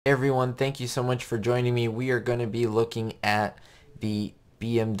Hey everyone, thank you so much for joining me. We are going to be looking at the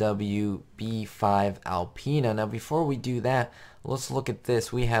BMW B5 Alpina. Now before we do that, let's look at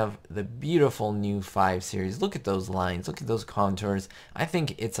this. We have the beautiful new 5 Series. Look at those lines, look at those contours. I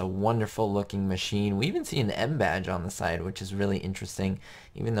think it's a wonderful looking machine. We even see an M badge on the side, which is really interesting,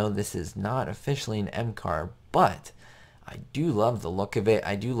 even though this is not officially an M car. But I do love the look of it.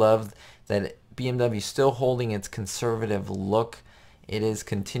 I do love that BMW is still holding its conservative look. It is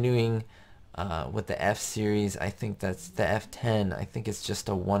continuing with the F series. I think that's the F10. I think it's just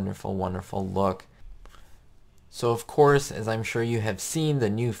a wonderful, wonderful look. So of course, as I'm sure you have seen, the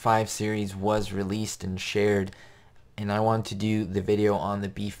new 5 Series was released and shared. And I want to do the video on the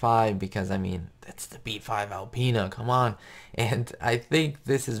B5 because, I mean, that's the B5 Alpina, come on. And I think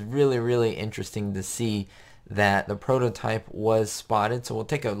this is really, really interesting to see that the prototype was spotted. So we'll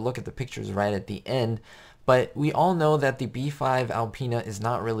take a look at the pictures right at the end. But we all know that the B5 Alpina is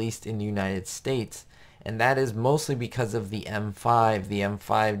not released in the United States, and that is mostly because of the M5. The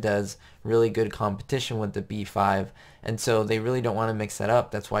M5 does really good competition with the B5, and so they really don't want to mix that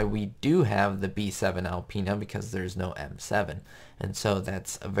up. That's why we do have the B7 Alpina, because there's no M7. And so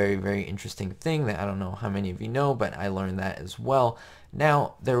that's a very, very interesting thing that I don't know how many of you know, but I learned that as well.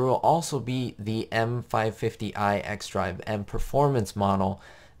 Now, there will also be the M550i xDrive M Performance model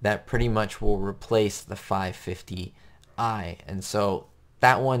that pretty much will replace the 550i, and so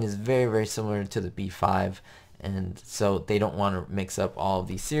that one is very, very similar to the B5, and so they don't want to mix up all of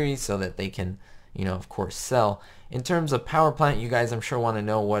these series so that they can, you know, of course, sell. In terms of power plant, you guys I'm sure want to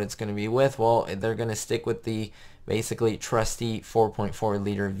know what it's going to be with. Well, they're going to stick with the basically trusty 4.4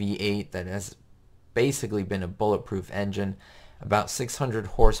 liter V8 that has basically been a bulletproof engine. About 600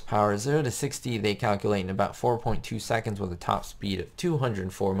 horsepower, 0 to 60 they calculate in about 4.2 seconds with a top speed of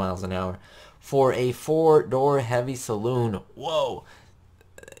 204 miles an hour for a 4-door heavy saloon. Whoa!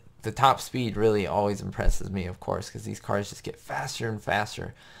 The top speed really always impresses me, of course, because these cars just get faster and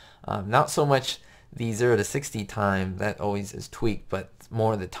faster. Not so much the 0 to 60 time, that always is tweaked, but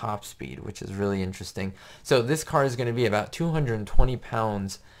more the top speed, which is really interesting. So this car is going to be about 220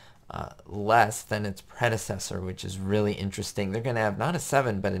 pounds less than its predecessor, which is really interesting. They're going to have not a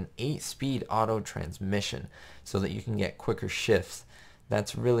 7 but an 8-speed auto transmission so that you can get quicker shifts.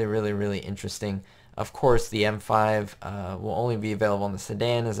 That's really, really, really interesting. Of course, the M5 will only be available in the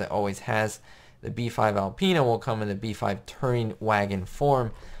sedan, as it always has. The B5 Alpina will come in the B5 touring wagon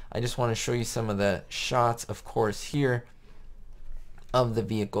form. I just want to show you some of the shots, of course, here of the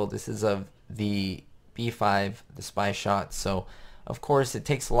vehicle. This is of the B5, the spy shot. So of course, it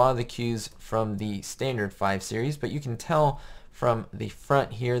takes a lot of the cues from the standard 5 Series, but you can tell from the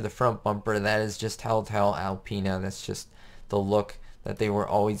front here, the front bumper, that is just Telltale Alpina. That's just the look that they were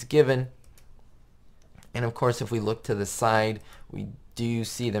always given. And of course, if we look to the side, we do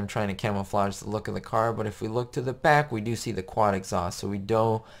see them trying to camouflage the look of the car, but if we look to the back, we do see the quad exhaust. So we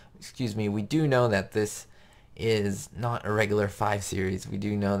do know that this is not a regular 5 Series. We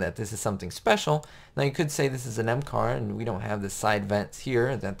do know that this is something special. Now you could say this is an M car and we don't have the side vents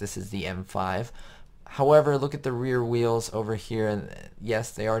here, that this is the M5. However, look at the rear wheels over here, and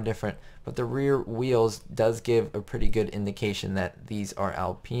yes, they are different, but the rear wheels does give a pretty good indication that these are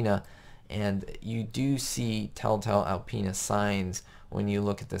Alpina, and you do see Telltale Alpina signs when you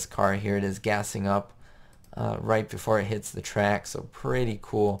look at this car. Here it is gassing up right before it hits the track, so pretty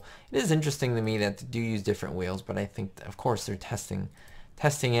cool. It is interesting to me that they do use different wheels, but I think of course they're testing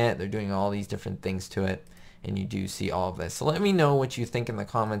it, they're doing all these different things to it, and you do see all of this. So let me know what you think in the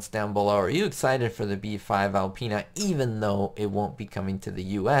comments down below. Are you excited for the B5 Alpina, even though it won't be coming to the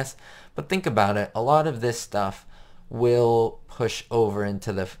US? But think about it, a lot of this stuff will push over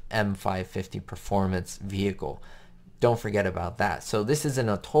into the M550 performance vehicle. Don't forget about that. So this isn't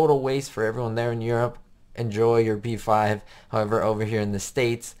a total waste for everyone there in Europe. Enjoy your B5. However, over here in the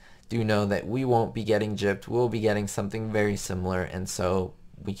States, do know that we won't be getting gypped. We'll be getting something very similar, and so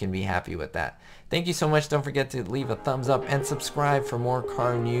we can be happy with that. Thank you so much. Don't forget to leave a thumbs up and subscribe for more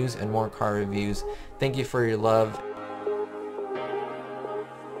car news and more car reviews. Thank you for your love.